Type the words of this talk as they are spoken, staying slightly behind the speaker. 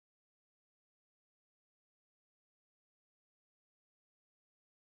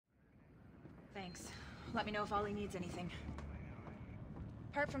Thanks. Let me know if Ollie needs anything.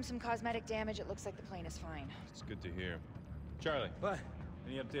 Apart from some cosmetic damage, it looks like the plane is fine. It's good to hear. Charlie. What?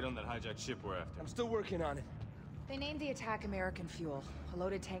 Any update on that hijacked ship we're after? I'm still working on it. They named the attack American fuel. A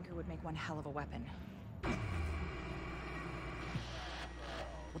loaded tanker would make one hell of a weapon.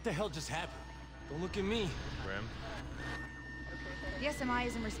 What the hell just happened? Don't look at me. Graham? The SMI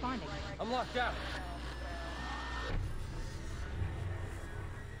isn't responding. I'm locked out.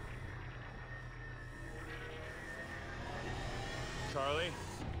 Charlie?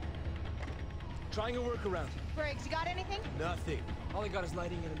 Trying a workaround. Briggs, you got anything? Nothing. All I got is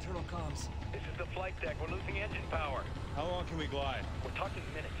lighting and internal comms. This is the flight deck. We're losing engine power. How long can we glide? We're talking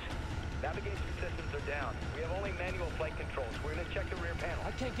minutes. Navigation systems are down. We have only manual flight controls. We're gonna check the rear panel.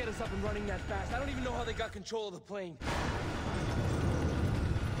 I can't get us up and running that fast. I don't even know how they got control of the plane.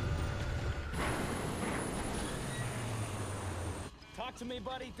 Talk to me,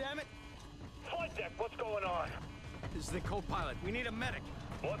 buddy, damn it. Flight deck, what's going on? This is the co-pilot. We need a medic.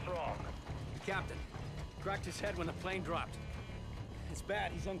 What's wrong? The captain cracked his head when the plane dropped. It's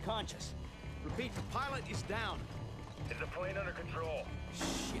bad. He's unconscious. Repeat, the pilot is down. Is the plane under control?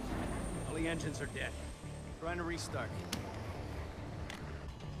 Shit. All the engines are dead. Trying to restart.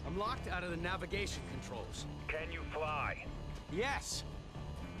 I'm locked out of the navigation controls. Can you fly? Yes.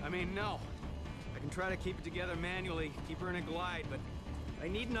 I mean, no. I can try to keep it together manually, keep her in a glide, but I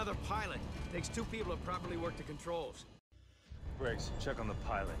need another pilot. Takes two people to properly work the controls. Briggs, check on the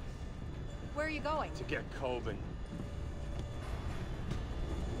pilot. Where are you going? To get Coben.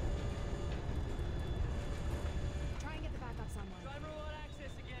 Try and get the backup somewhere. Try remote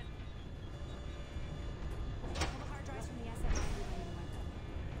access again. Pull the hard drives from the SMI.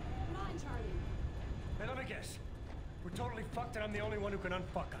 Come on, Charlie. Hey, let me guess. We're totally fucked and I'm the only one who can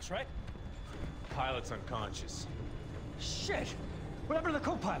unfuck us, right? Pilot's unconscious. Shit! What happened to the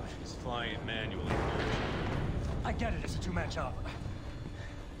co-pilot? He's flying it manually. I get it, it's a two-man job.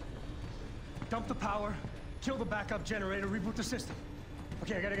 Dump the power, kill the backup generator, reboot the system.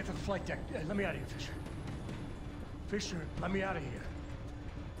 Okay, I gotta get to the flight deck. Let me out of here, Fisher. Fisher, let me out of here.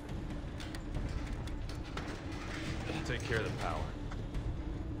 Take care of the power.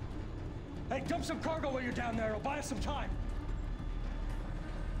 Hey, dump some cargo while you're down there. It'll buy us some time.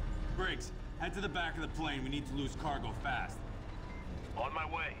 Briggs, head to the back of the plane. We need to lose cargo fast. On my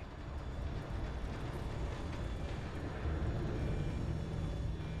way.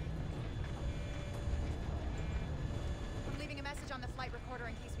 I'm leaving a message on the flight recorder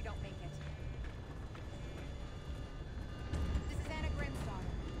in case we don't make it. This is Anna Grimstone,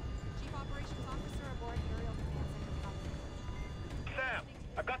 Chief Operations Officer aboard Aerial Command Center. Sam,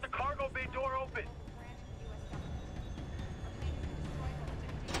 I've got the cargo bay door open.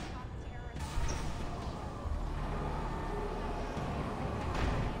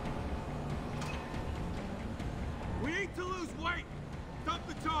 We need to lose weight! Dump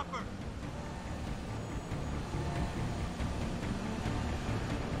the chopper!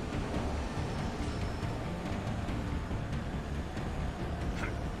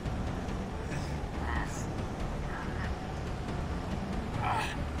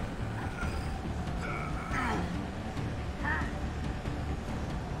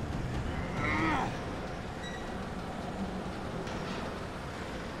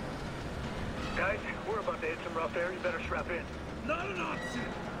 Guys, we're about to hit some rough air. You better strap in. Not an option!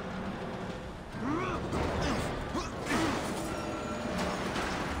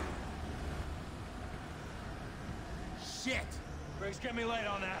 Shit! Briggs, get me late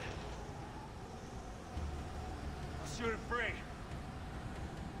on that. I'll shoot it free.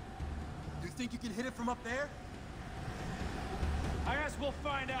 You think you can hit it from up there? I guess we'll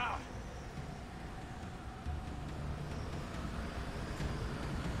find out.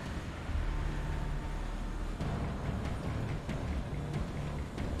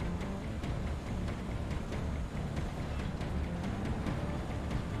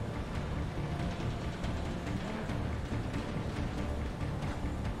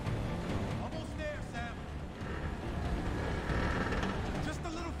 Almost there, Sam. Just a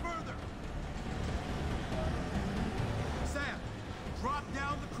little further. Sam, drop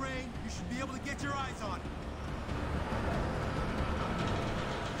down the crane. You should be able to get your eyes on it.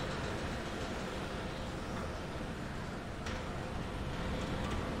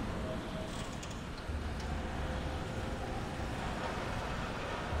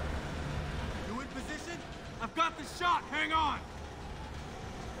 You in position? I've got the shot! Hang on!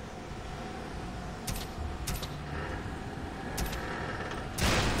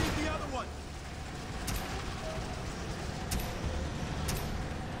 Need the other one.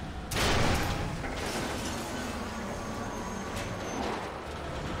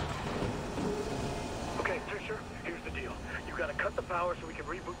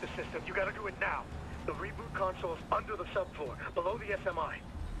 reboot the system. You gotta do it now. The reboot console's under the subfloor, below the SMI.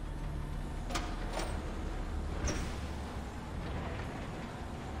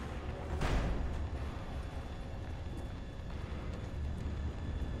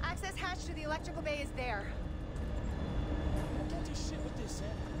 Access hatch to the electrical bay is there. Don't do shit with this, Sam.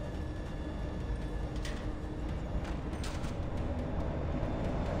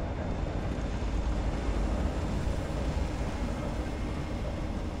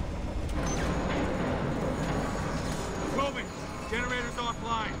 Roman, generator's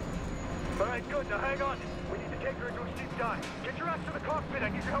offline. All right, good. Now hang on. We need to take her into a steep dive. Get your ass to the cockpit. I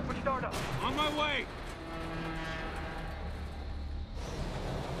need your help with startup. On my way.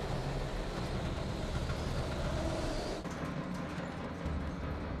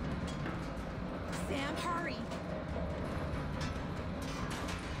 Sam, hurry!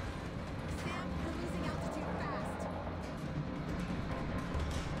 Sam, we're losing altitude fast.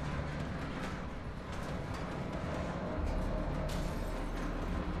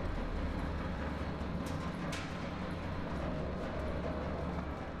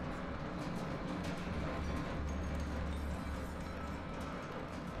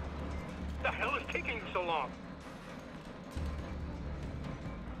 The hell is taking you so long?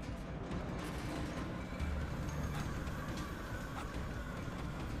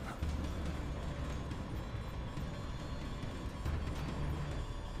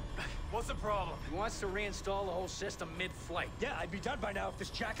 What's the problem? He wants to reinstall the whole system mid-flight. Yeah, I'd be done by now if this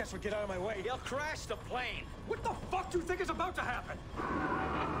jackass would get out of my way. He'll crash the plane. What the fuck do you think is about to happen?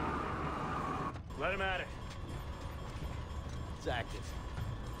 Let him at it. It's active.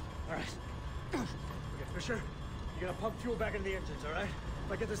 All right. Okay, Fisher, you're gonna pump fuel back into the engines, all right?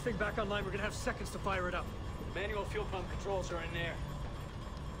 If I get this thing back online, we're gonna have seconds to fire it up. Manual fuel pump controls are in there.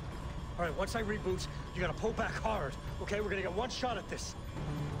 All right, once I reboot, you gotta pull back hard, okay? We're gonna get one shot at this.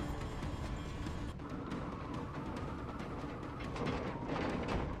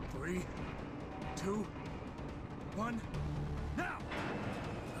 Three, two, one, now!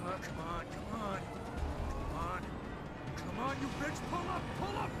 Come on, come on. Come on. Come on, you bitch! Pull up,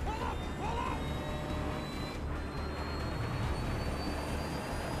 pull up, pull up, pull up!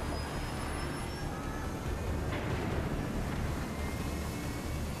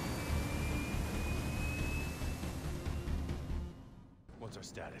 What's our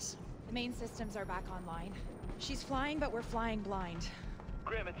status? The main systems are back online. She's flying, but we're flying blind.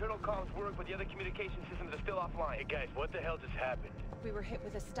 Grim, internal comms work, but the other communication systems are still offline. Hey guys, what the hell just happened? We were hit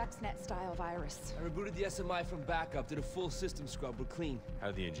with a Stuxnet-style virus. I rebooted the SMI from backup, did a full system scrub, we're clean.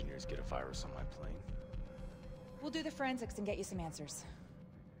 How'd the engineers get a virus on my plane? We'll do the forensics and get you some answers.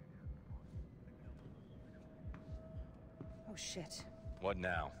 Oh shit. What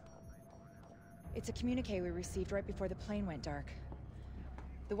now? It's a communique we received right before the plane went dark.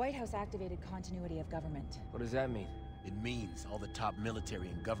 The White House activated continuity of government. What does that mean? It means all the top military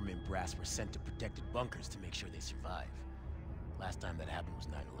and government brass were sent to protected bunkers to make sure they survive. Last time that happened was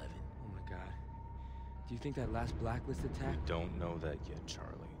 9/11. Oh my god. Do you think that last Blacklist attack? Don't know that yet,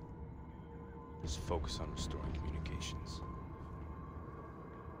 Charlie. Just focus on restoring communications.